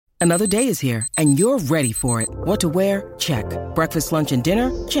Another day is here, and you're ready for it. What to wear? Check. Breakfast, lunch, and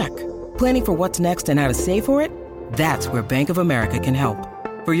dinner? Check. Planning for what's next and how to save for it? That's where Bank of America can help.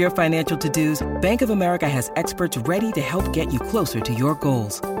 For your financial to-dos, Bank of America has experts ready to help get you closer to your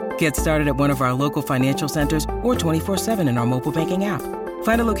goals. Get started at one of our local financial centers or 24/7 in our mobile banking app.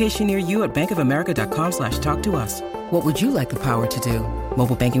 Find a location near you at bankofamerica.com/talktous. What would you like the power to do?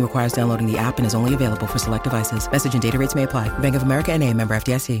 Mobile banking requires downloading the app and is only available for select devices. Message and data rates may apply. Bank of America N.A., member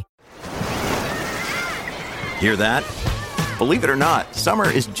FDIC. Hear that? Believe it or not, summer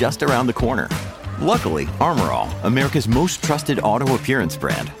is just around the corner. Luckily, Armor All, America's most trusted auto appearance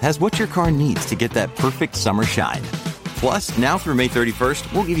brand, has what your car needs to get that perfect summer shine. Plus, now through May 31st,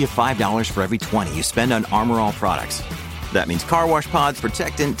 we'll give you $5 for every $20 you spend on Armor All products. That means car wash pods,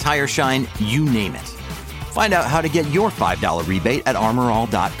 protectant, tire shine, you name it. Find out how to get your $5 rebate at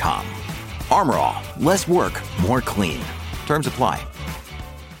armorall.com. Armor All, less work, more clean. Terms apply.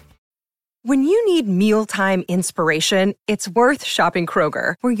 When you need mealtime inspiration, it's worth shopping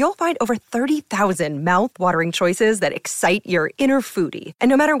Kroger, where you'll find over 30,000 mouth-watering choices that excite your inner foodie. And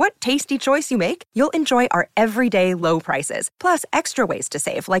no matter what tasty choice you make, you'll enjoy our everyday low prices, plus extra ways to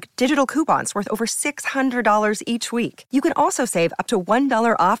save, like digital coupons worth over $600 each week. You can also save up to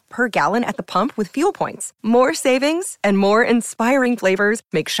 $1 off per gallon at the pump with fuel points. More savings and more inspiring flavors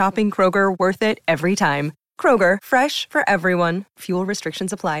make shopping Kroger worth it every time. Kroger, fresh for everyone. Fuel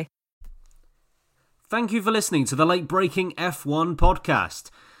restrictions apply. Thank you for listening to the Late Breaking F1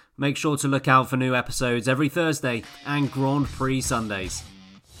 podcast. Make sure to look out for new episodes every Thursday and Grand Prix Sundays.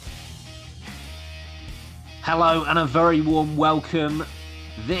 Hello and a very warm welcome.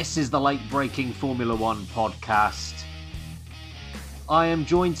 This is the Late Breaking Formula One podcast. I am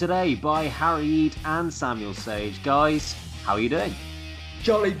joined today by Harry Eade and Samuel Sage. Guys, how are you doing?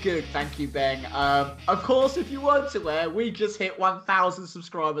 Jolly good, thank you, Ben. Of course, if you weren't aware, we just hit 1,000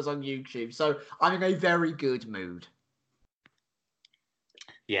 subscribers on YouTube, so I'm in a very good mood.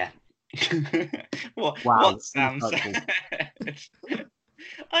 Yeah. Wow. What Sam said.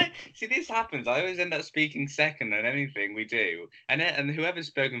 See, this happens. I always end up speaking second on anything we do, and whoever's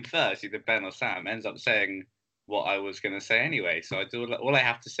spoken first, either Ben or Sam, ends up saying what I was going to say anyway. So all I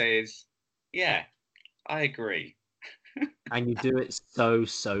have to say is, yeah, I agree. And you do it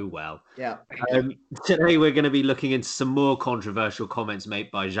so well. Yeah. Today we're going to be looking into some more controversial comments made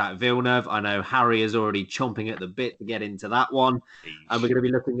by Jacques Villeneuve. I know Harry is already chomping at the bit to get into that one. And we're going to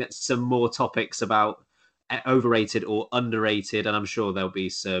be looking at some more topics about overrated or underrated. And I'm sure there'll be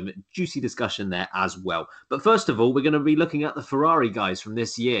some juicy discussion there as well. But first of all, we're going to be looking at the Ferrari guys from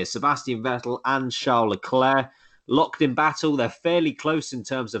this year, Sebastian Vettel and Charles Leclerc. Locked in battle. They're fairly close in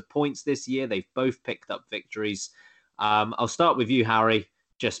terms of points this year. They've both picked up victories. I'll start with you, Harry,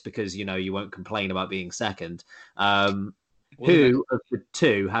 just because, you know, you won't complain about being second. Who of the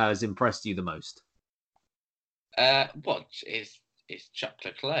two has impressed you the most? It's Chuck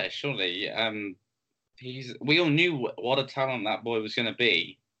Leclerc, surely. We all knew what a talent that boy was going to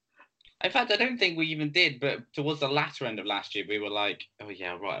be. In fact, I don't think we even did, but towards the latter end of last year, we were like, oh,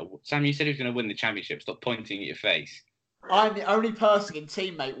 yeah, right. Sam, you said he was going to win the championship. Stop pointing at your face. I'm the only person in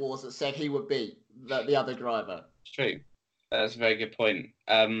teammate wars that said he would beat the other driver. It's true. That's a very good point.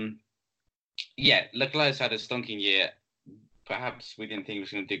 Leclerc's had a stonking year. Perhaps we didn't think he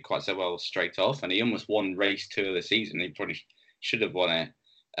was going to do quite so well straight off, and he almost won race 2 of the season. He probably should have won it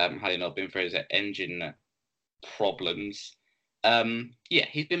had it not been for his engine problems.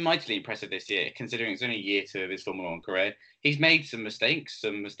 He's been mightily impressive this year, considering it's only year 2 of his Formula One career. He's made some mistakes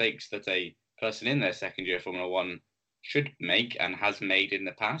that a person in their second year of Formula One should make and has made in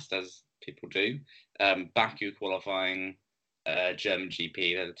the past, as people do. Baku qualifying, German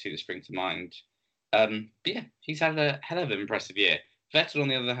GP, they're the two that spring to mind. He's had a hell of an impressive year. Vettel, on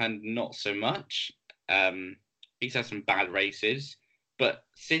the other hand, not so much. He's had some bad races, but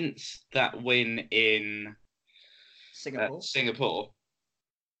since that win in Singapore,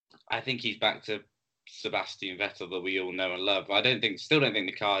 I think he's back to Sebastian Vettel that we all know and love. Still don't think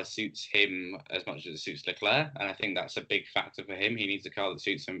the car suits him as much as it suits Leclerc, and I think that's a big factor for him. He needs a car that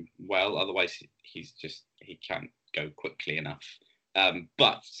suits him well, otherwise he can't go quickly enough.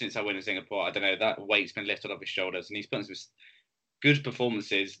 But since I win in Singapore, I don't know, that weight's been lifted off his shoulders, and he's put in some good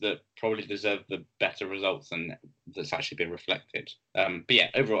performances that probably deserve the better results and that's actually been reflected.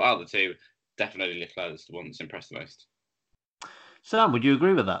 Overall, out of the two, definitely Leclerc is the one that's impressed the most. Sam, would you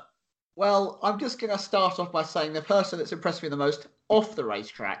agree with that? Well, I'm just going to start off by saying the person that's impressed me the most off the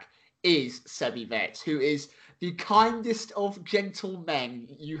racetrack is Sebi Vett, who is the kindest of gentlemen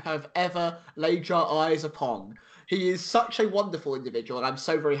you have ever laid your eyes upon. He is such a wonderful individual, and I'm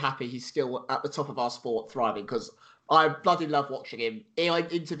so very happy he's still at the top of our sport thriving, because I bloody love watching him.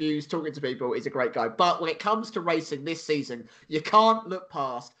 Interviews, talking to people, he's a great guy. But when it comes to racing this season, you can't look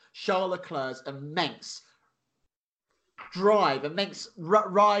past Charles Leclerc's immense drive, immense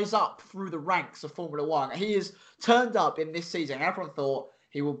rise up through the ranks of Formula One. He has turned up in this season. Everyone thought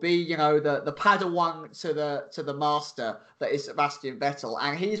he will be, the Padawan to the master that is Sebastian Vettel,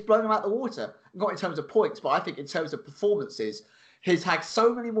 and he's blown him out the water. Not in terms of points, but I think in terms of performances. He's had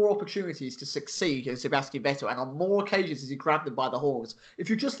so many more opportunities to succeed in Sebastian Vettel, and on more occasions has he grabbed them by the horns. If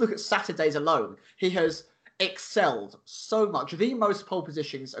you just look at Saturdays alone, he has excelled so much. The most pole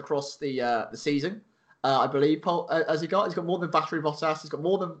positions across the season, I believe. Has he got? He's got more than Valtteri Bottas. He's got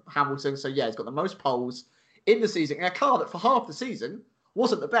more than Hamilton. So yeah, he's got the most poles in the season in a car that for half the season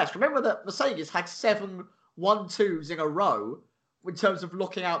wasn't the best. Remember that Mercedes had 7 1-2s in a row in terms of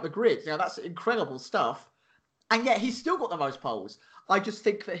locking out the grid. That's incredible stuff. And yet he's still got the most poles. I just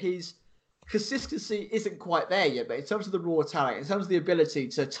think that his consistency isn't quite there yet. But in terms of the raw talent, in terms of the ability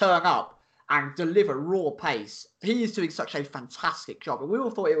to turn up and deliver raw pace, he is doing such a fantastic job. And we all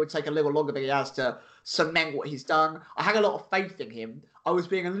thought it would take a little longer than he has to cement what he's done. I had a lot of faith in him. I was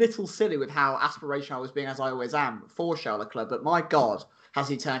being a little silly with how aspirational I was being, as I always am, for Charles Leclerc. But my God, has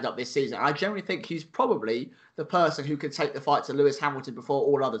he turned up this season? I generally think he's probably the person who could take the fight to Lewis Hamilton before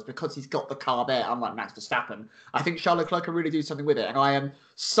all others because he's got the car there, unlike Max Verstappen. I think Charles Leclerc can really do something with it. And I am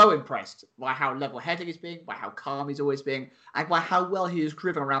so impressed by how level-headed he's being, by how calm he's always been, and by how well he has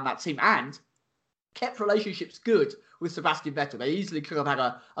driven around that team and kept relationships good with Sebastian Vettel. They easily could have had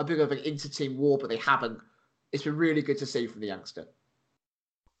a bit of an inter-team war, but they haven't. It's been really good to see from the youngster.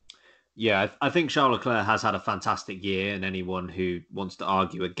 Yeah, I think Charles Leclerc has had a fantastic year, and anyone who wants to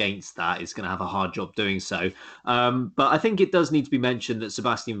argue against that is going to have a hard job doing so. But I think it does need to be mentioned that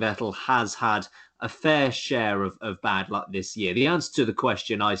Sebastian Vettel has had a fair share of bad luck this year. The answer to the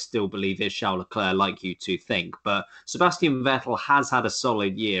question, I still believe, is Charles Leclerc, like you two think. But Sebastian Vettel has had a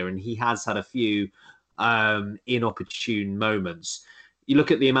solid year, and he has had a few inopportune moments. You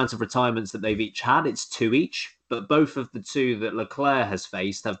look at the amount of retirements that they've each had, it's 2 each. But both of the 2 that Leclerc has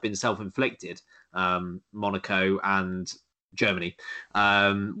faced have been self-inflicted, Monaco and Germany,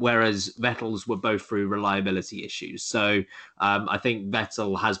 whereas Vettel's were both through reliability issues. So I think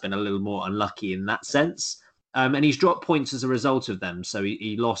Vettel has been a little more unlucky in that sense. And he's dropped points as a result of them. So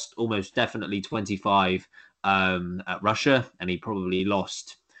he lost almost definitely 25 at Russia, and he probably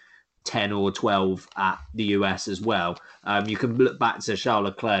lost 10 or 12 at the US as well. You can look back to Charles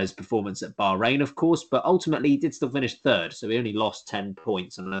Leclerc's performance at Bahrain, of course, but ultimately he did still finish 3rd, so he only lost 10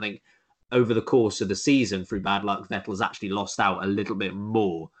 points. And I think over the course of the season, through bad luck, Vettel has actually lost out a little bit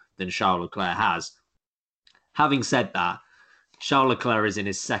more than Charles Leclerc has. Having said that, Charles Leclerc is in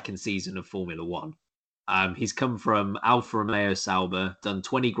his 2nd season of Formula One. He's come from Alfa Romeo Sauber, done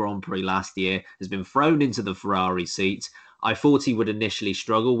 20 Grand Prix last year, has been thrown into the Ferrari seat. I thought he would initially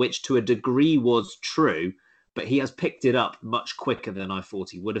struggle, which to a degree was true, but he has picked it up much quicker than I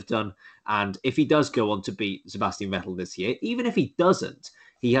thought he would have done. And if he does go on to beat Sebastian Vettel this year, even if he doesn't,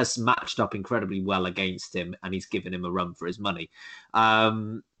 he has matched up incredibly well against him, and he's given him a run for his money.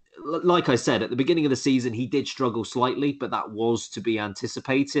 Like I said, at the beginning of the season, he did struggle slightly, but that was to be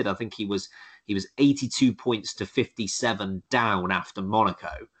anticipated. I think he was 82 points to 57 down after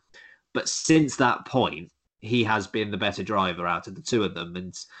Monaco. But since that point, he has been the better driver out of the 2 of them.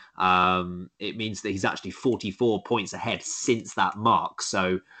 And it means that he's actually 44 points ahead since that mark.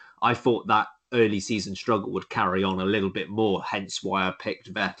 So I thought that early season struggle would carry on a little bit more, hence why I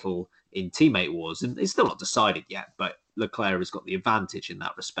picked Vettel in teammate wars. And it's still not decided yet, but Leclerc has got the advantage in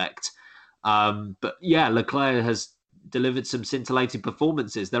that respect. But yeah, Leclerc has delivered some scintillating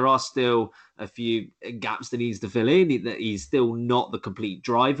performances. There are still a few gaps that he needs to fill in. He's still not the complete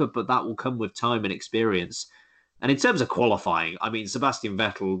driver, but that will come with time and experience. And in terms of qualifying, I mean, Sebastian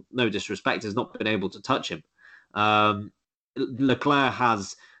Vettel, no disrespect, has not been able to touch him. Leclerc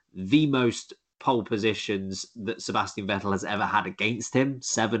has the most pole positions that Sebastian Vettel has ever had against him.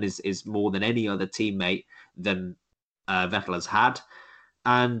 7 is more than any other teammate than Vettel has had.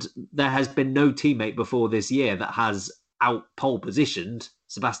 And there has been no teammate before this year that has out pole positioned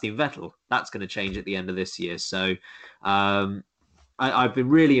Sebastian Vettel. That's going to change at the end of this year. So I've been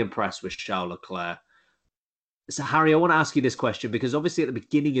really impressed with Charles Leclerc. So, Harry, I want to ask you this question because obviously at the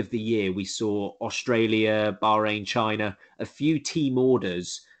beginning of the year, we saw Australia, Bahrain, China, a few team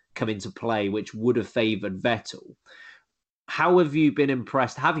orders come into play which would have favoured Vettel. How have you been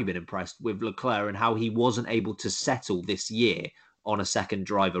impressed? Have you been impressed with Leclerc and how he wasn't able to settle this year on a second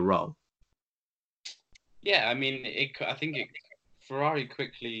driver role? Yeah, I mean, I think Ferrari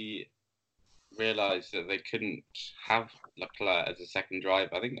quickly realised that they couldn't have Leclerc as a second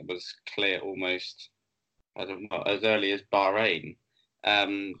driver. I think that was clear almost I don't know, as early as Bahrain.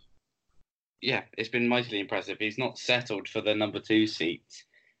 Yeah, it's been mightily impressive. He's not settled for the number 2 seat.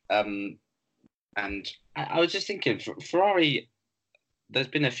 And I was just thinking, Ferrari, there's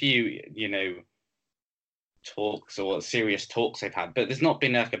been a few, talks or serious talks they've had, but there's not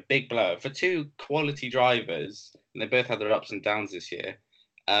been like a big blow. For 2 quality drivers, and they both had their ups and downs this year,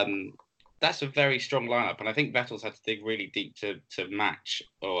 that's a very strong lineup. And I think Vettel's had to dig really deep to match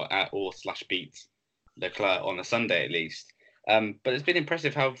or / beat Leclerc on a Sunday at least. But it's been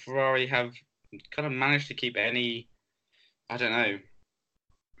impressive how Ferrari have kind of managed to keep any, I don't know,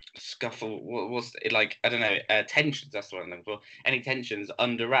 scuffle, what was it like, I don't know, tensions, that's what I'm looking for, any tensions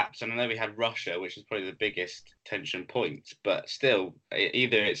under wraps. And I know we had Russia, which is probably the biggest tension point, but still,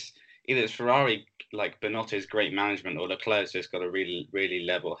 either it's Ferrari, like Binotto's great management, or Leclerc's just got a really, really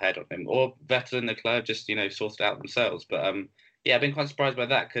level head on him, or Vettel and Leclerc just, sorted out themselves. But yeah, I've been quite surprised by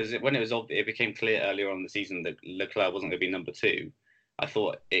that, because when it became clear earlier on in the season that Leclerc wasn't going to be number 2, I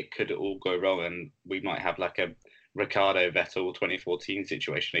thought it could all go wrong and we might have like a Ricciardo Vettel 2014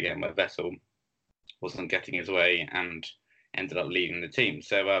 situation again, where Vettel wasn't getting his way and ended up leading the team.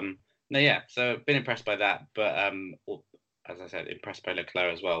 So so been impressed by that, but as I said, impressed by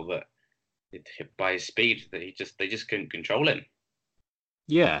Leclerc as well, but by his speed, that they just couldn't control him.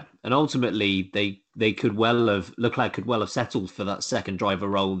 Yeah, and ultimately Leclerc could well have settled for that second driver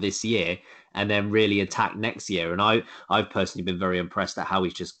role this year and then really attack next year. And I've personally been very impressed at how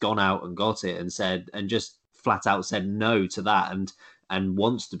he's just gone out and got it and just flat out said no to that and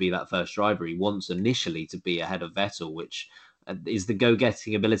wants to be that first driver. He wants initially to be ahead of Vettel, which is the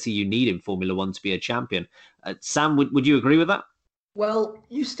go-getting ability you need in Formula One to be a champion. Sam, would you agree with that? Well,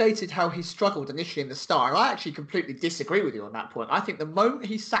 you stated how he struggled initially in the start, and I actually completely disagree with you on that point. I think the moment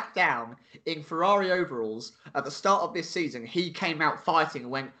he sat down in Ferrari overalls at the start of this season, he came out fighting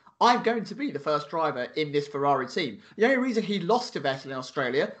and went, I'm going to be the first driver in this Ferrari team. The only reason he lost to Vettel in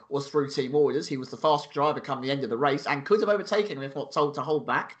Australia was through team orders. He was the fastest driver come the end of the race and could have overtaken him if not told to hold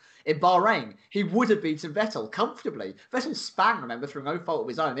back. In Bahrain, he would have beaten Vettel comfortably. Vettel span, remember, through no fault of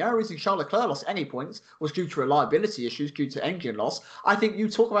his own. The only reason Charles Leclerc lost any points was due to reliability issues, due to engine loss. I think you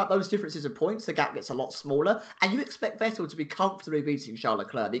talk about those differences of points, the gap gets a lot smaller, and you expect Vettel to be comfortably beating Charles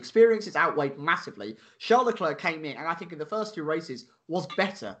Leclerc. The experience is outweighed massively. Charles Leclerc came in, and I think in the first 2 races, was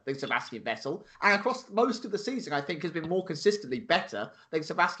better than Sebastian Vettel. And across most of the season, I think has been more consistently better than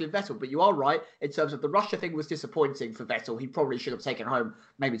Sebastian Vettel. But you are right, in terms of the Russia thing was disappointing for Vettel. He probably should have taken home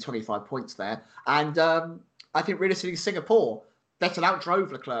maybe 25 points there. And I think realistically, Singapore, Vettel outdrove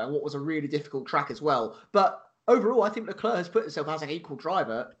Leclerc on what was a really difficult track as well. But overall, I think Leclerc has put himself as an equal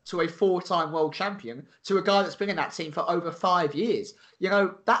driver to a 4-time world champion, to a guy that's been in that team for over 5 years.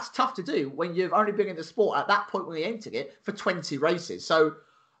 That's tough to do when you've only been in the sport at that point when he entered it for 20 races. So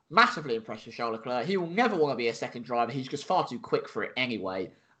massively impressed with Charles Leclerc. He will never want to be a second driver. He's just far too quick for it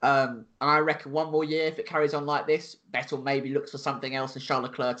anyway. And I reckon 1 more year, if it carries on like this, Vettel maybe looks for something else and Charles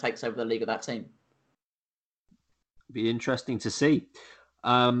Leclerc takes over the lead of that team. Be interesting to see.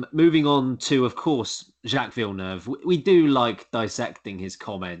 Moving on to, of course, Jacques Villeneuve. We do like dissecting his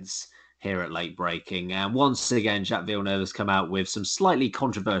comments here at Late Breaking. And once again, Jacques Villeneuve has come out with some slightly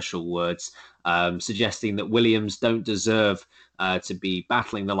controversial words, suggesting that Williams don't deserve to be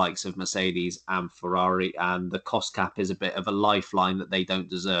battling the likes of Mercedes and Ferrari, and the cost cap is a bit of a lifeline that they don't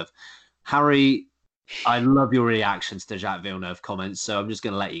deserve. Harry, I love your reactions to Jacques Villeneuve comments, so I'm just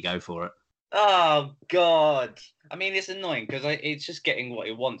going to let you go for it. Oh, God. I mean, it's annoying because it's just getting what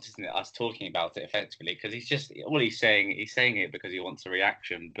he wants, isn't it? Us talking about it effectively, because he's saying it because he wants a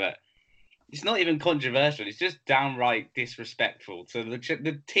reaction, but it's not even controversial. It's just downright disrespectful to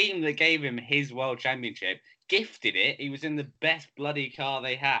the team that gave him his world championship, gifted it. He was in the best bloody car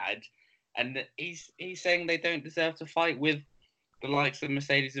they had, and he's saying they don't deserve to fight with the likes of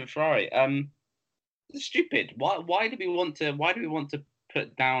Mercedes and Ferrari. It's stupid. Why do we want to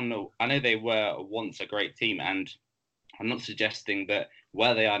put down? I know they were once a great team, and I'm not suggesting that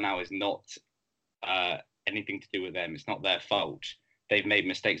where they are now is not anything to do with them. It's not their fault. They've made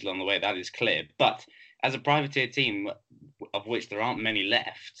mistakes along the way. That is clear. But as a privateer team, of which there aren't many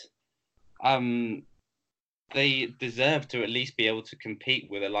left, they deserve to at least be able to compete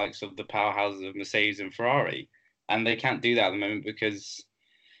with the likes of the powerhouses of Mercedes and Ferrari. And they can't do that at the moment because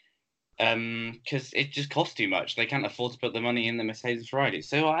it just costs too much. They can't afford to put the money in the Mercedes Ferrari.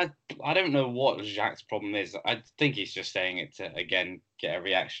 So I don't know what Jacques' problem is. I think he's just saying it to, again, get a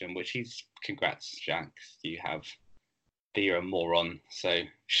reaction, which congrats, Jacques. You're a moron, so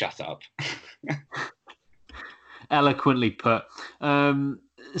shut up. Eloquently put.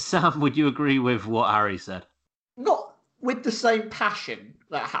 Sam, would you agree with what Harry said? Not with the same passion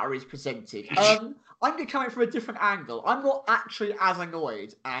that Harry's presented. I'm going to come in from a different angle. I'm not actually as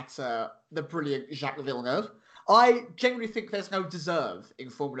annoyed at the brilliant Jacques Villeneuve. I genuinely think there's no deserve in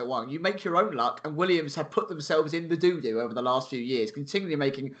Formula One. You make your own luck, and Williams have put themselves in the doo-doo over the last few years, continually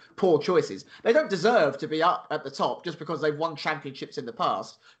making poor choices. They don't deserve to be up at the top just because they've won championships in the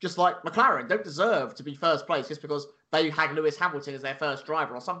past. Just like McLaren don't deserve to be first place just because they had Lewis Hamilton as their first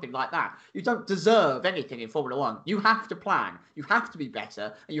driver or something like that. You don't deserve anything in Formula One. You have to plan. You have to be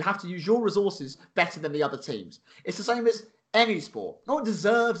better, and you have to use your resources better than the other teams. It's the same as any sport. No one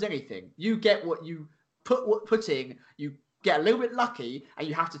deserves anything. You get what you put in, you get a little bit lucky, and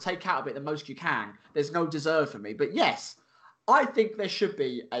you have to take out of it the most you can. There's no deserve for me. But yes, I think there should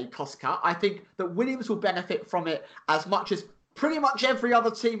be a cost cut. I think that Williams will benefit from it as much as pretty much every other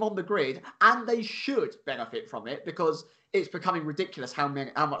team on the grid, and they should benefit from it because it's becoming ridiculous how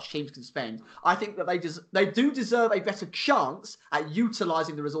much teams can spend. I think that they do deserve a better chance at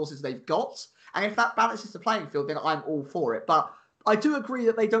utilising the resources they've got, and if that balances the playing field, then I'm all for it. But I do agree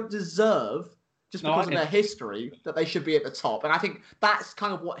that they don't deserve, just because of their history, that they should be at the top. And I think that's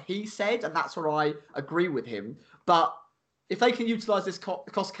kind of what he said, and that's where I agree with him. But if they can utilise this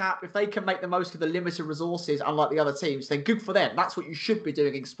cost cap, if they can make the most of the limited resources, unlike the other teams, then good for them. That's what you should be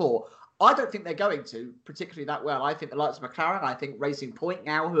doing in sport. I don't think they're going to particularly that well. I think the likes of McLaren, I think Racing Point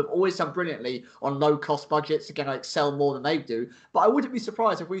now, who have always done brilliantly on low-cost budgets, are going to excel more than they do. But I wouldn't be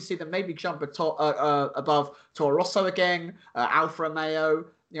surprised if we see them maybe jump above Toro Rosso again, Alfa Romeo,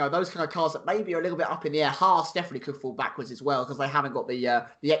 those kind of cars that maybe are a little bit up in the air. Haas definitely could fall backwards as well because they haven't got the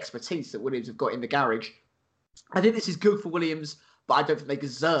expertise that Williams have got in the garage. I think this is good for Williams, but I don't think they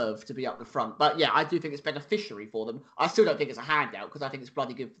deserve to be up the front. But yeah, I do think it's beneficiary for them. I still don't think it's a handout because I think it's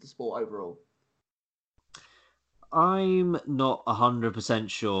bloody good for the sport overall. I'm not 100%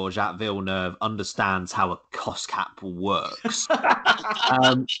 sure Jacques Villeneuve understands how a cost cap works.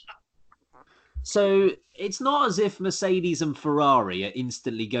 So it's not as if Mercedes and Ferrari are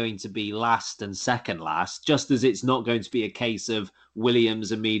instantly going to be last and second last, just as it's not going to be a case of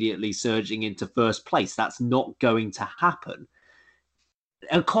Williams immediately surging into first place. That's not going to happen.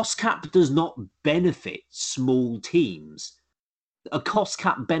 A cost cap does not benefit small teams. A cost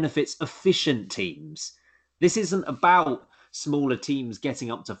cap benefits efficient teams. This isn't about smaller teams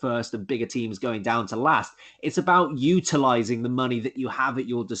getting up to first and bigger teams going down to last. It's about utilising the money that you have at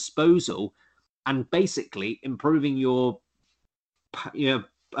your disposal and basically improving your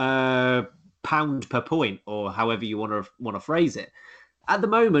pound per point, or however you want to phrase it. At the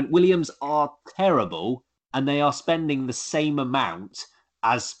moment, Williams are terrible, and they are spending the same amount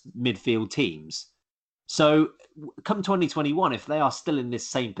as midfield teams. So come 2021, if they are still in this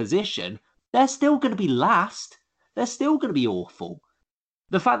same position, they're still going to be last. They're still going to be awful.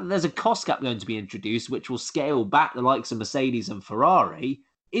 The fact that there's a cost cap going to be introduced, which will scale back the likes of Mercedes and Ferrari,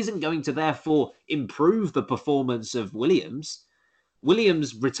 isn't going to therefore improve the performance of Williams.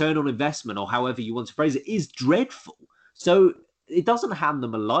 Williams' return on investment, or however you want to phrase it, is dreadful. So it doesn't hand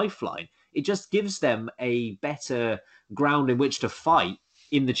them a lifeline. It just gives them a better ground in which to fight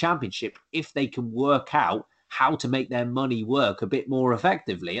in the championship if they can work out how to make their money work a bit more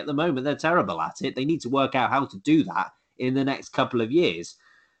effectively. At the moment, they're terrible at it. They need to work out how to do that in the next couple of years.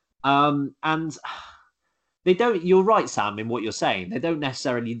 And they don't, you're right, Sam, in what you're saying. They don't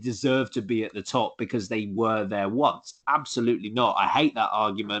necessarily deserve to be at the top because they were there once. Absolutely not. I hate that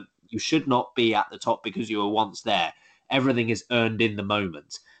argument. You should not be at the top because you were once there. Everything is earned in the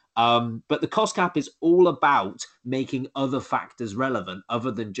moment. But the cost cap is all about making other factors relevant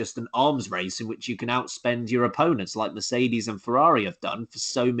other than just an arms race in which you can outspend your opponents like Mercedes and Ferrari have done for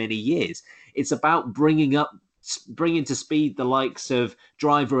so many years. It's about bringing to speed the likes of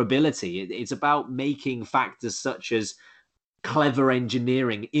driver ability. It's about making factors such as clever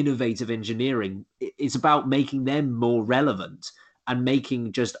engineering, innovative engineering. It's about making them more relevant and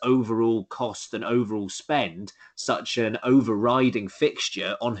making just overall cost and overall spend such an overriding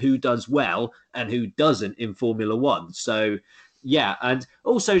fixture on who does well and who doesn't in Formula One. So, yeah, and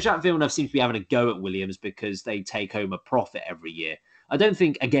also Jacques Villeneuve seems to be having a go at Williams because they take home a profit every year. I don't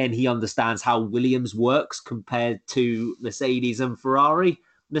think, again, he understands how Williams works compared to Mercedes and Ferrari.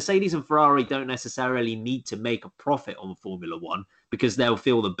 Mercedes and Ferrari don't necessarily need to make a profit on Formula One because they'll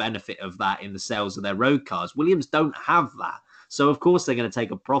feel the benefit of that in the sales of their road cars. Williams don't have that. So, of course, they're going to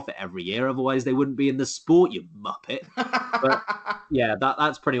take a profit every year. Otherwise, they wouldn't be in the sport, you muppet. But, yeah,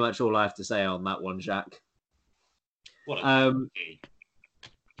 that's pretty much all I have to say on that one, Jacques.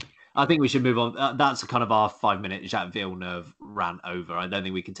 I think we should move on. That's kind of our 5-minute Jacques Villeneuve rant over. I don't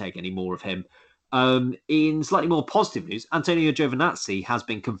think we can take any more of him. In slightly more positive news, Antonio Giovinazzi has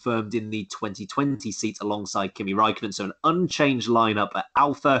been confirmed in the 2020 seat alongside Kimi Räikkönen. So an unchanged lineup at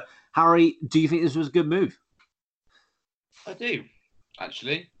Alfa. Harry, do you think this was a good move? I do,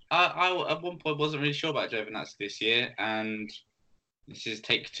 actually. I at one point wasn't really sure about Giovinazzi this year, and this is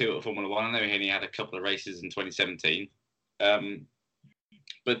take 2 at Formula One. I know he only had a couple of races in 2017,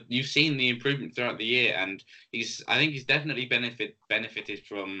 but you've seen the improvement throughout the year, and I think he's definitely benefited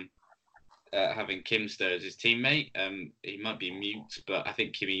from having Kim Sturr as his teammate. He might be mute, but I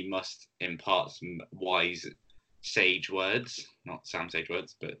think Kimi must impart some wise, sage words, not Sam Sage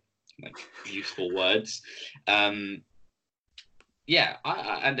words, but like useful words. Yeah,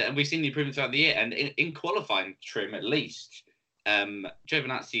 and we've seen the improvement throughout the year, and in qualifying trim at least,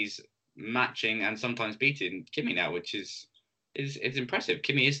 Giovinazzi's matching and sometimes beating Kimi now, which is impressive.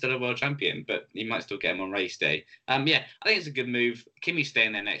 Kimi is still a world champion, but he might still get him on race day. Yeah, I think it's a good move. Kimi's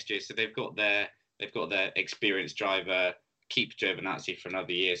staying there next year, so they've got their experienced driver. Keep Giovinazzi for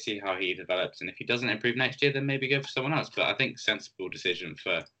another year, see how he develops, and if he doesn't improve next year, then maybe go for someone else. But I think sensible decision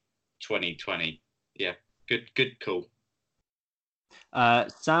for 2020. Yeah, good call.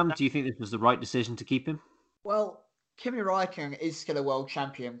 Sam, do you think this was the right decision to keep him? Well, Kimi Räikkönen is still a world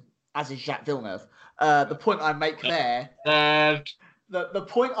champion, as is Jacques Villeneuve. The point I make there, the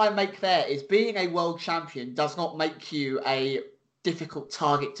point I make there is being a world champion does not make you a difficult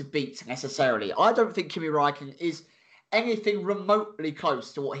target to beat necessarily. I don't think Kimi Räikkönen is anything remotely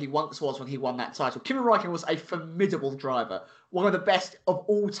close to what he once was when he won that title. Kimi Räikkönen was a formidable driver, one of the best of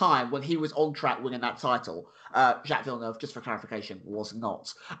all time when he was on track winning that title. Jacques Villeneuve, just for clarification, was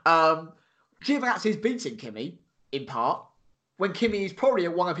not. Giovinazzi is beating Kimi, in part, when Kimi is probably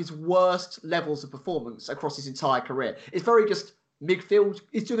at one of his worst levels of performance across his entire career. It's very just midfield.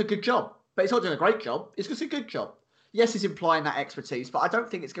 He's doing a good job, but he's not doing a great job. It's just a good job. Yes, he's implying that expertise, but I don't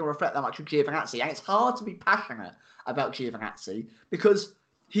think it's going to reflect that much on Giovinazzi. And it's hard to be passionate about Giovinazzi because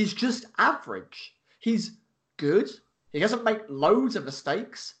he's just average. He's good. He doesn't make loads of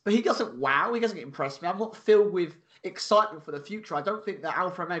mistakes, but he doesn't wow. He doesn't impress me. I'm not filled with excitement for the future. I don't think that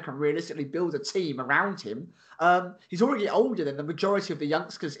Alfa Romeo can realistically build a team around him. He's already older than the majority of the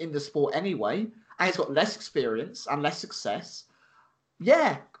youngsters in the sport anyway, and he's got less experience and less success.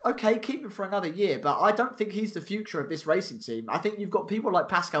 Yeah, okay, keep him for another year, but I don't think he's the future of this racing team. I think you've got people like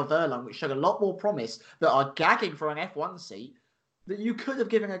Pascal Wehrlein, which showed a lot more promise, that are gagging for an F1 seat that you could have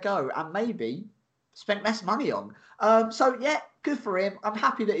given a go and maybe spent less money on. So, yeah, good for him. I'm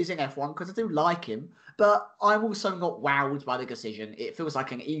happy that he's in F1 because I do like him, but I'm also not wowed by the decision. It feels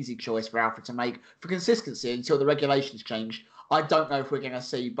like an easy choice for Alfa to make for consistency until the regulations change. I don't know if we're going to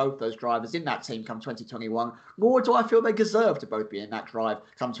see both those drivers in that team come 2021, nor do I feel they deserve to both be in that drive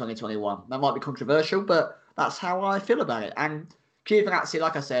come 2021. That might be controversial, but that's how I feel about it. And Giovinazzi,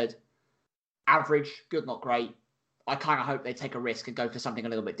 like I said, average, good, not great. I kind of hope they take a risk and go for something a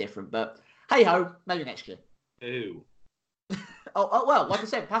little bit different, but hey-ho, maybe next year. Ooh. oh, well, like I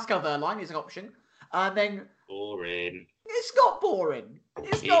said, Pascal Wehrlein is an option. And then... Boring. It's not boring.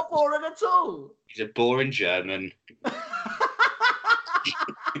 It's not boring at all. He's a boring German.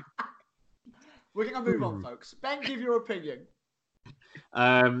 We're going to move on, folks. Ben, give your opinion.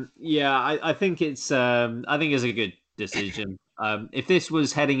 Yeah, I think it's a good decision. If this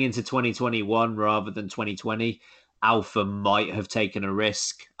was heading into 2021 rather than 2020, Alfa might have taken a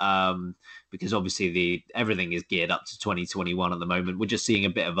risk because obviously everything is geared up to 2021 at the moment. We're just seeing a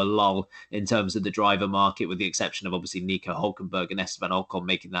bit of a lull in terms of the driver market, with the exception of obviously Nico Hülkenberg and Esteban Ocon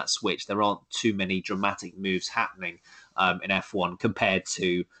making that switch. There aren't too many dramatic moves happening in F1 compared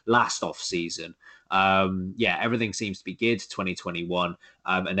to last off-season. Everything seems to be geared to 2021,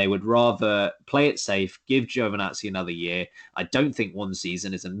 and they would rather play it safe, give Giovinazzi another year. I don't think one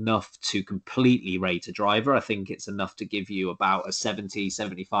season is enough to completely rate a driver. I think it's enough to give you about a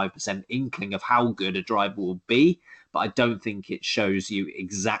 70-75% inkling of how good a driver will be, but I don't think it shows you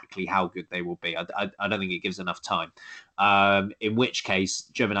exactly how good they will be. I don't think it gives enough time. In which case,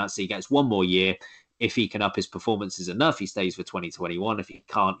 Giovinazzi gets one more year. If he can up his performances enough, he stays for 2021. If he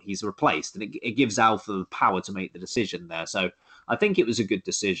can't, he's replaced. And it gives Alfa the power to make the decision there. So I think it was a good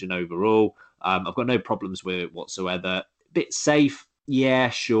decision overall. I've got no problems with it whatsoever. Bit safe,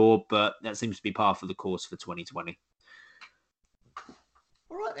 yeah, sure, but that seems to be par for the course for 2020.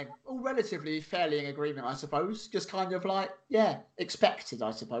 All right then, all relatively fairly in agreement, I suppose. Just kind of like, yeah, expected,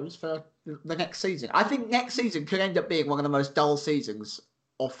 I suppose, for the next season. I think next season could end up being one of the most dull seasons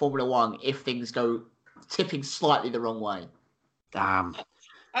of Formula One if things go tipping slightly the wrong way. Damn.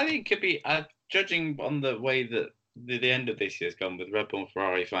 I think it could be, judging on the way that the end of this year's gone, with Red Bull and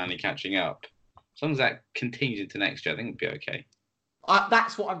Ferrari finally catching up, as long as that continues into next year, I think it'll be okay.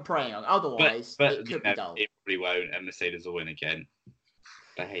 That's what I'm praying on. Otherwise, but it could be dull. It probably won't, and Mercedes will win again.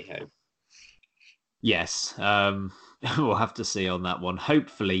 But hey-ho. Yes. We'll have to see on that one.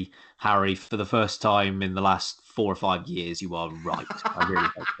 Hopefully, Harry, for the first time in the last 4 or 5 years, you are right. I really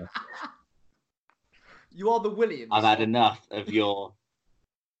hope so. You are the Williams. I've had enough of your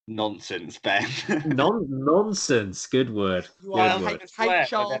nonsense, Ben. Nonsense. Good word. You are Good the word.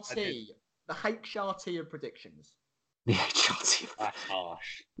 HRT. The HRT of predictions. The HRT. That's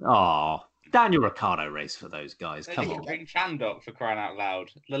harsh. Oh, Daniel Ricciardo race for those guys. Come on. Green Chandok, for crying out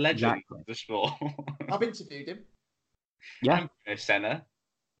loud. The legend Exactly. of the sport. I've interviewed him. Yeah. And Senna.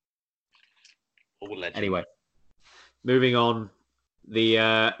 All legend. Anyway, moving on.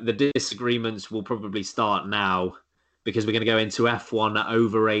 The disagreements will probably start now because we're going to go into F1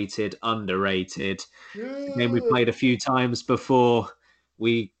 overrated, underrated. Then we've played a few times before.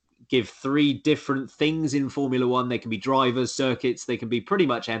 We give 3 different things in Formula One. They can be drivers, circuits, they can be pretty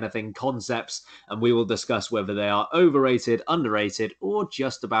much anything, concepts, and we will discuss whether they are overrated, underrated, or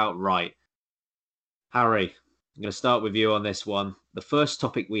just about right. Harry, I'm going to start with you on this one. The first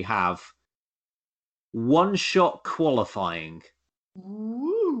topic we have, one-shot qualifying.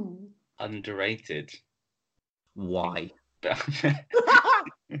 Woo. Underrated. Why?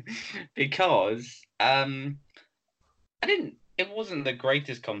 Because it wasn't the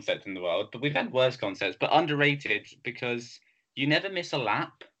greatest concept in the world, but we've had worse concepts, but underrated because you never miss a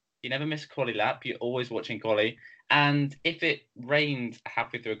lap. You never miss a quali lap. You're always watching quali. And if it rained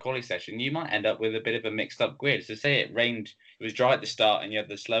halfway through a quali session, you might end up with a bit of a mixed up grid. So say it rained, it was dry at the start and you had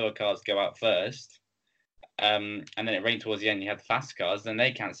the slower cars go out first. And then it rained towards the end, you had the fast cars, then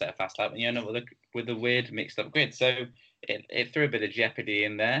they can't set a fast lap and you end up with a weird mixed up grid. So it threw a bit of jeopardy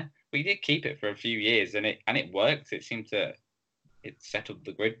in there. We did keep it for a few years and it worked. It settled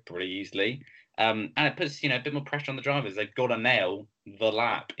the grid pretty easily. And it puts, a bit more pressure on the drivers. They've got to nail the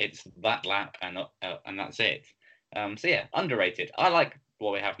lap. It's that lap and that's it. So yeah, underrated. I like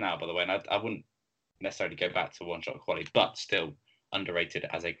what we have now, by the way, and I wouldn't necessarily go back to one-shot quality, but still underrated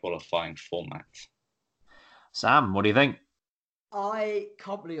as a qualifying format. Sam, what do you think? I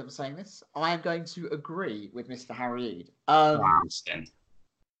can't believe I'm saying this. I am going to agree with Mr. Harry Eid.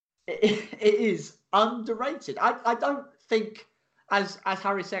 It is underrated. I don't think, as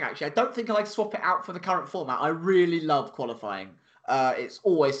Harry said, actually, I don't think I'd swap it out for the current format. I really love qualifying. It's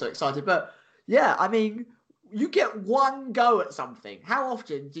always so exciting. But yeah, I mean, you get one go at something. How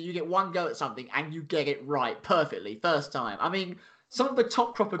often do you get one go at something and you get it right perfectly first time? I mean, some of the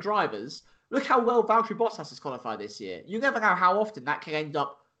top crop of drivers, look how well Valtteri Bottas has qualified this year. You never know how often that can end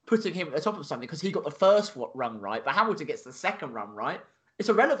up putting him at the top of something because he got the first run right, but Hamilton gets the second run right. It's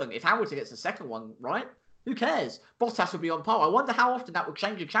irrelevant if Hamilton gets the second one right. Who cares? Bottas will be on par. I wonder how often that will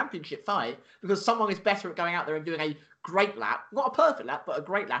change a championship fight because someone is better at going out there and doing a great lap. Not a perfect lap, but a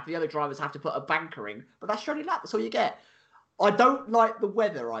great lap. The other drivers have to put a banker in, but that's your only lap. That's all you get. I don't like the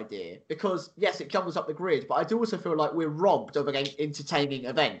weather idea because, yes, it jumbles up the grid, but I do also feel like we're robbed of an entertaining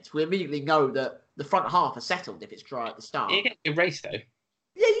event. We immediately know that the front half are settled if it's dry at the start. You get a good race, though.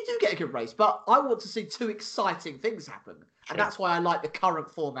 Yeah, you do get a good race, but I want to see 2 exciting things happen. And that's why I like the current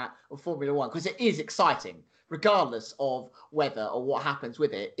format of Formula One, because it is exciting. Regardless of weather or what happens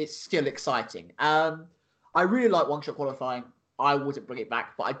with it, it's still exciting. I really like one-shot qualifying. I wouldn't bring it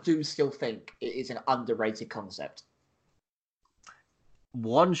back, but I do still think it is an underrated concept.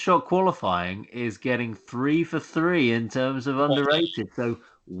 One-shot qualifying is getting 3 for 3 in terms of underrated. So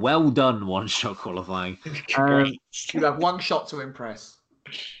well done, one-shot qualifying. You have one shot to impress.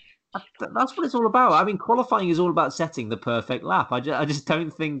 That's what it's all about. I mean, qualifying is all about setting the perfect lap. I just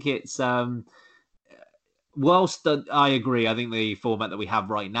don't think it's... whilst I agree, I think the format that we have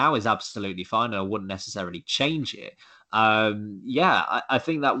right now is absolutely fine, and I wouldn't necessarily change it. I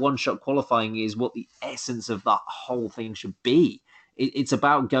think that one-shot qualifying is what the essence of that whole thing should be. It's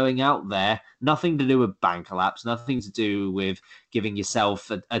about going out there, nothing to do with banker laps, nothing to do with giving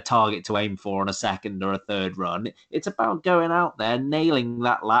yourself a target to aim for on a second or a third run. It's about going out there, nailing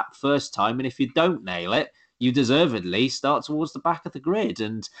that lap first time, and if you don't nail it, you deservedly start towards the back of the grid.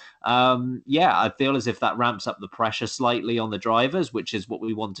 And I feel as if that ramps up the pressure slightly on the drivers, which is what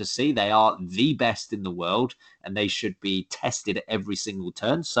we want to see. They are the best in the world and they should be tested at every single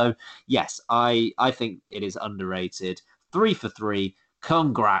turn. So yes, I think it is underrated. 3 for 3.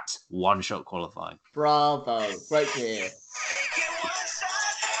 Congrats, one-shot qualifying. Bravo. Great to hear.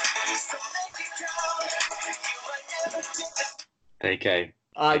 There you go.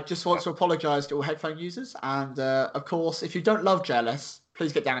 I just want to apologise to all headphone users. And, of course, if you don't love JLS,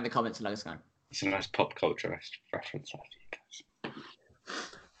 please get down in the comments and let us know. It's a nice pop culture reference there for you guys.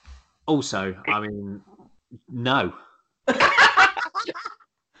 Also, I mean, no.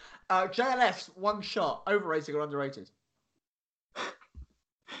 JLS, one shot, overrated or underrated?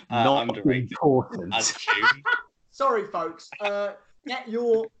 Not underrated. important. As June. Sorry, folks. Get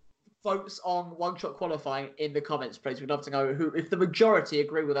your votes on one-shot qualifying in the comments, please. We'd love to know if the majority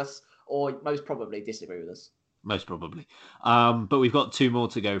agree with us or most probably disagree with us. Most probably. But we've got 2 more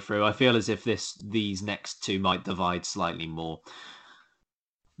to go through. I feel as if these next 2 might divide slightly more.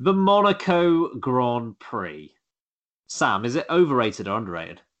 The Monaco Grand Prix. Sam, is it overrated or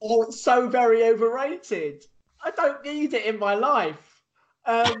underrated? Oh, it's so very overrated. I don't need it in my life.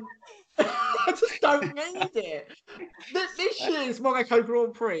 I just don't need it. This year's Monaco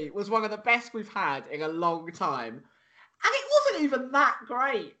Grand Prix was one of the best we've had in a long time. And it wasn't even that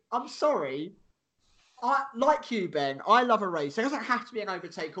great. I'm sorry. Like you, Ben, I love a race. There doesn't have to be an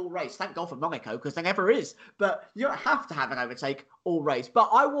overtake all race. Thank God for Monaco, because there never is. But you don't have to have an overtake all race. But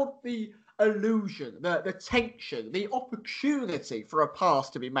I want the illusion, the tension, the opportunity for a pass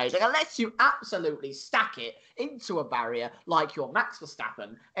to be made. And unless you absolutely stack it into a barrier like your Max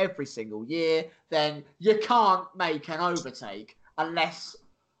Verstappen every single year, then you can't make an overtake unless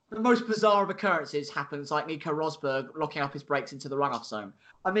the most bizarre of occurrences happens, like Nico Rosberg locking up his brakes into the runoff zone.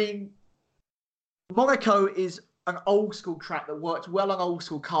 I mean, Monaco is an old school track that worked well on old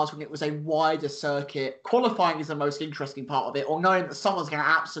school cars when it was a wider circuit. Qualifying is the most interesting part of it, or knowing that someone's going to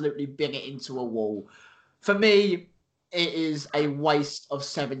absolutely bin it into a wall. For me, it is a waste of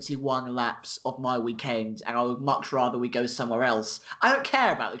 71 laps of my weekend, and I would much rather we go somewhere else. I don't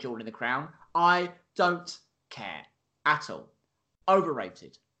care about the Jewel in the Crown. I don't care at all.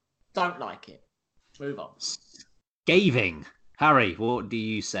 Overrated. Don't like it. Move on. Scathing. Harry, what do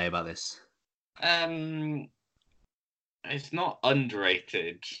you say about this? It's not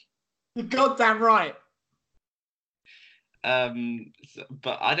underrated. You're goddamn right.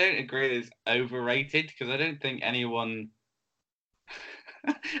 But I don't agree that it's overrated because I don't think anyone.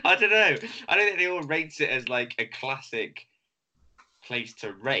 I don't know. I don't think anyone rates it as like a classic place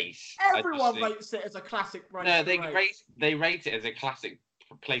to race. Everyone rates it as a classic race. No, they rate it as a classic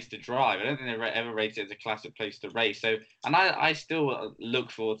place to drive. I don't think they ever rate it as a classic place to race. So, and I still look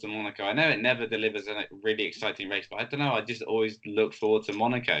forward to Monaco. I know it never delivers a really exciting race, but I don't know. I just always look forward to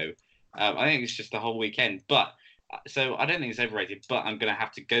Monaco. I think it's just the whole weekend. But so I don't think it's overrated. But I'm going to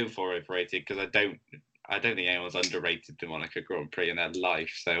have to go for overrated because I don't think anyone's underrated the Monaco Grand Prix in their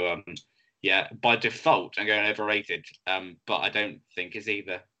life. So yeah, by default I'm going overrated. But I don't think it's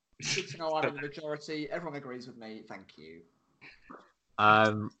either. Good to know I'm in the majority. Everyone agrees with me. Thank you.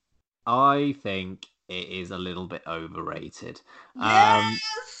 I think it is a little bit overrated.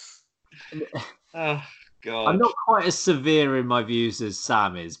 Yes! Oh God! I'm not quite as severe in my views as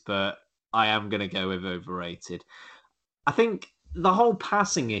Sam is, but I am going to go with overrated. I think the whole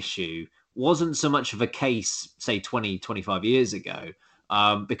passing issue wasn't so much of a case, say 20, 25 years ago,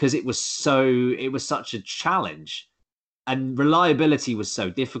 because it was such a challenge, and reliability was so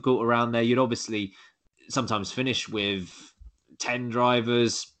difficult around there. You'd obviously sometimes finish with 10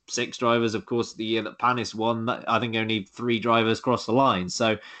 drivers, 6 drivers. Of course, the year that Panis won, I think only 3 drivers crossed the line.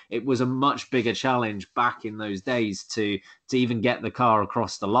 So it was a much bigger challenge back in those days to even get the car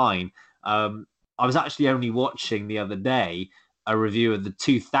across the line. I was actually only watching the other day a review of the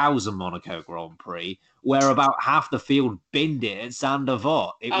 2000 Monaco Grand Prix, where about half the field binned it at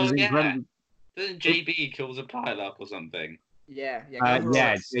Saint-Devote. It was incredible. Doesn't JB kills a pile up or something? Yeah.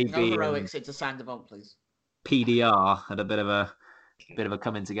 JB. No heroics into Saint-Devote, please. PDR had a bit of a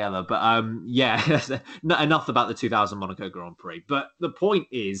coming together, but yeah, not enough about the 2000 Monaco Grand Prix. But the point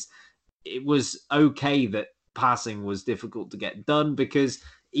is, it was okay that passing was difficult to get done because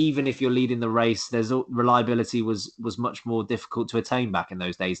even if you're leading the race, reliability was much more difficult to attain back in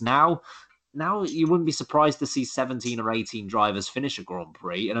those days. Now you wouldn't be surprised to see 17 or 18 drivers finish a Grand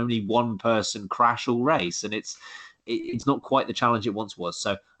Prix and only one person crash all race, and it's not quite the challenge it once was.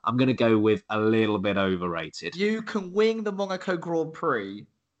 So I'm going to go with a little bit overrated. You can win the Monaco Grand Prix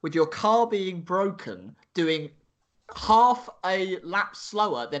with your car being broken, doing half a lap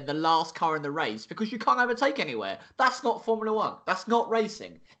slower than the last car in the race because you can't overtake anywhere. That's not Formula One. That's not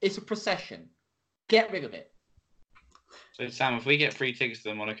racing. It's a procession. Get rid of it. So, Sam, if we get free tickets to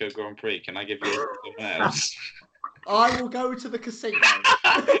the Monaco Grand Prix, can I give you something else? I will go to the casino.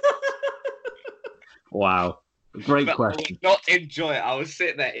 Wow. Great question. I will not enjoy it. I was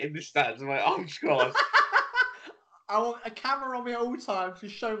sitting there in the stands, my arms crossed. I want a camera on me at all times to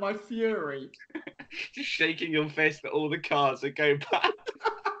show my fury. Just shaking your fist at all the cars that go past.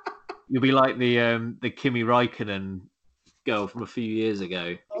 You'll be like the Kimi Raikkonen girl from a few years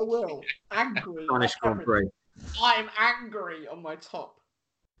ago. I will. Angry. Spanish Grand Prix. I'm angry on my top.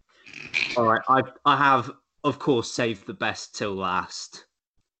 All right. I have, of course, saved the best till last.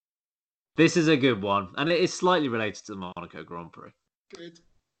 This is a good one, and it is slightly related to the Monaco Grand Prix. Good.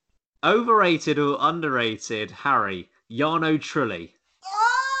 Overrated or underrated, Harry? Jarno Trulli.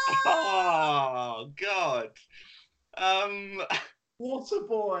 Oh God. What a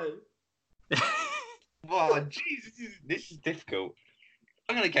boy. Wow, jeez, this is difficult.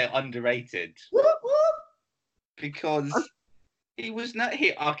 I'm gonna go underrated because he was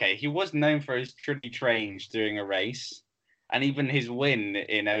he was known for his tricky trains during a race, and even his win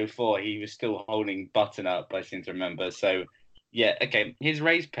in 2004, he was still holding Button up, I seem to remember. So yeah, okay, his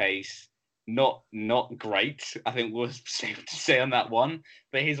race pace not great, I think was safe to say on that one.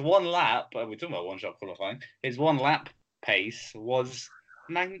 But his one lap, we're talking about one shot qualifying, his one lap pace was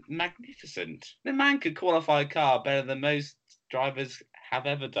magnificent. The man could qualify a car better than most drivers have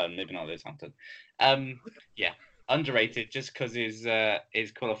ever done. Maybe not Lewis Hamilton. Yeah, underrated just because his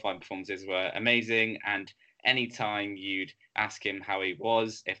qualifying performances were amazing. And anytime you'd ask him how he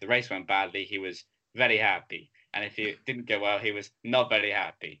was, if the race went badly, he was very happy. And if it didn't go well, he was not very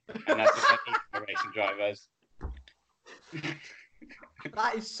happy. And that's what I need racing drivers.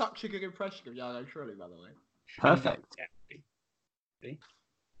 That is such a good impression of Jarno Trulli, by the way. Perfect.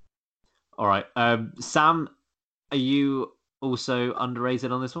 All right. Sam, are you also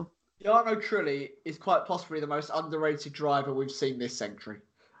underrated on this one? Jarno Trulli is quite possibly the most underrated driver we've seen this century.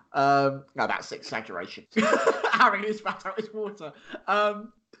 No, that's exaggeration. Harry is spat out his water.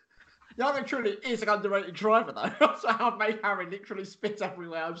 Jarno Trulli is an underrated driver, though. So I've made Harry literally spit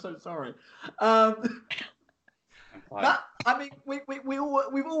everywhere. I'm so sorry.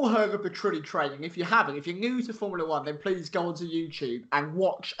 We've all heard of the Trulli train. If you haven't, if you're new to Formula One, then please go onto YouTube and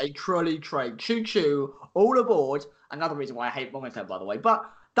watch a Trulli train. Choo choo, all aboard. Another reason why I hate Monaco, by the way. But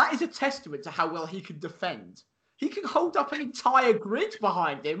that is a testament to how well he can defend. He can hold up an entire grid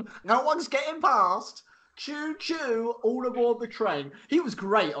behind him. No one's getting past. Choo choo, all aboard the train. He was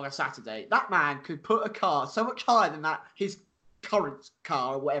great on a Saturday. That man could put a car so much higher than that his current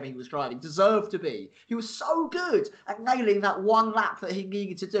car or whatever he was driving deserved to be. He was so good at nailing that one lap that he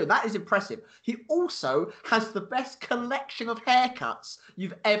needed to do. That is impressive. He also has the best collection of haircuts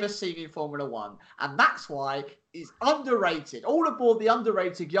you've ever seen in Formula One. And that's why he's underrated. All aboard the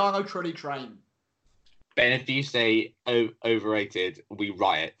underrated Jarno Trulli train. Ben, if you say overrated, we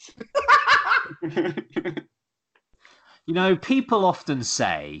riot. You know, people often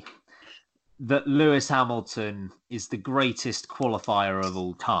say that Lewis Hamilton is the greatest qualifier of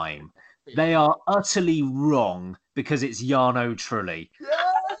all time. They are utterly wrong because it's Jarno Trulli.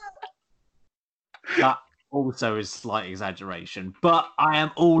 Yeah. That also is slight exaggeration, but I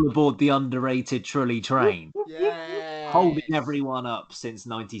am all aboard the underrated Trulli train. Yeah. Holding everyone up since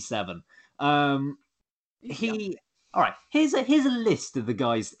 '97. All right. Here's a list of the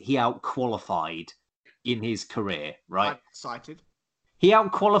guys he out-qualified in his career, right? I'm excited. He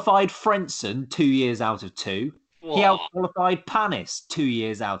out-qualified Frentzen 2 years out of 2. Whoa. He out-qualified Panis 2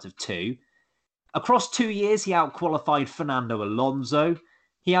 years out of 2. Across 2 years, he out-qualified Fernando Alonso.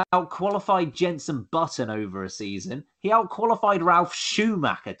 He out-qualified Jenson Button over a season. He out-qualified Ralf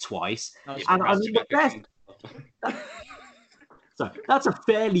Schumacher twice. And I mean, the best... So that's a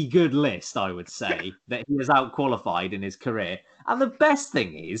fairly good list, I would say, that he has out-qualified in his career. And the best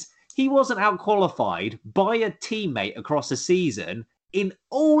thing is, he wasn't out-qualified by a teammate across a season in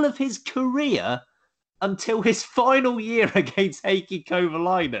all of his career until his final year against Heikki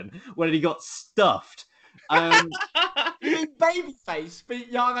Kovalainen, when he got stuffed. You mean Babyface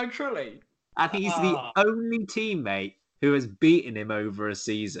beat Jarno Trulli? And he's the only teammate who has beaten him over a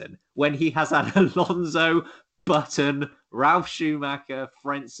season when he has had Alonso, Button, Ralf Schumacher,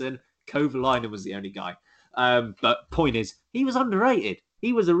 Frentzen. Kovalainen was the only guy. But point is, he was underrated.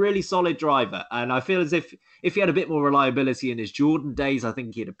 He was a really solid driver. And I feel as if he had a bit more reliability in his Jordan days, I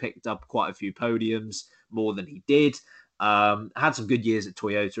think he'd have picked up quite a few podiums, more than he did. Had some good years at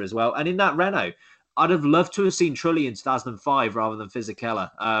Toyota as well. And in that Renault, I'd have loved to have seen Trulli in 2005 rather than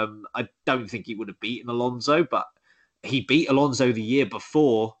Fisichella. I don't think he would have beaten Alonso, but he beat Alonso the year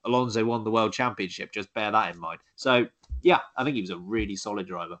before Alonso won the World Championship. Just bear that in mind. So, yeah, I think he was a really solid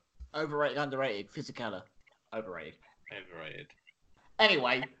driver. Overrated, underrated, Fisichella. Overrated. Overrated.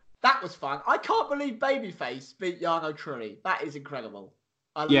 Anyway, that was fun. I can't believe Babyface beat Jarno Trulli. That is incredible.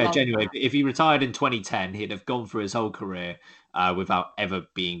 Yeah, genuinely. If he retired in 2010, he'd have gone through his whole career without ever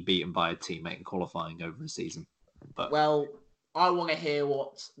being beaten by a teammate in qualifying over a season. But well, I want to hear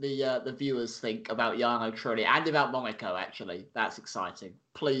what the viewers think about Jarno Trulli and about Monaco, actually. That's exciting.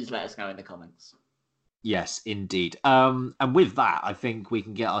 Please let us know in the comments. Yes, indeed. And with that, I think we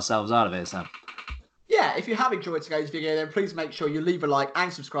can get ourselves out of here, Sam. Yeah, if you have enjoyed today's video, then please make sure you leave a like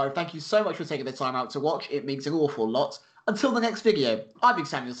and subscribe. Thank you so much for taking the time out to watch. It means an awful lot. Until the next video, I've been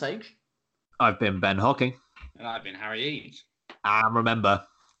Samuel Sage. I've been Ben Hocking. And I've been Harry Eads. And remember,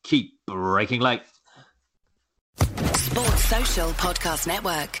 keep breaking late. Sports Social Podcast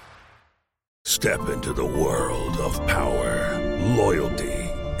Network. Step into the world of power, loyalty,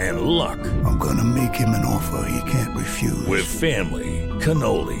 and luck. I'm gonna make him an offer he can't refuse. With family,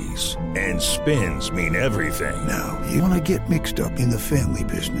 cannolis, and spins mean everything. Now, you wanna get mixed up in the family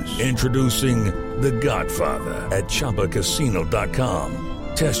business. Introducing The Godfather at ChumbaCasino.com.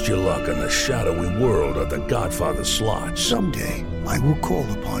 Test your luck in the shadowy world of The Godfather slot. Someday, I will call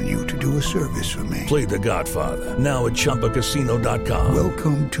upon you to do a service for me. Play The Godfather, now at ChumbaCasino.com.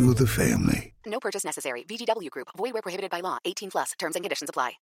 Welcome to the family. No purchase necessary. VGW Group. Void where prohibited by law. 18+. Terms and conditions apply.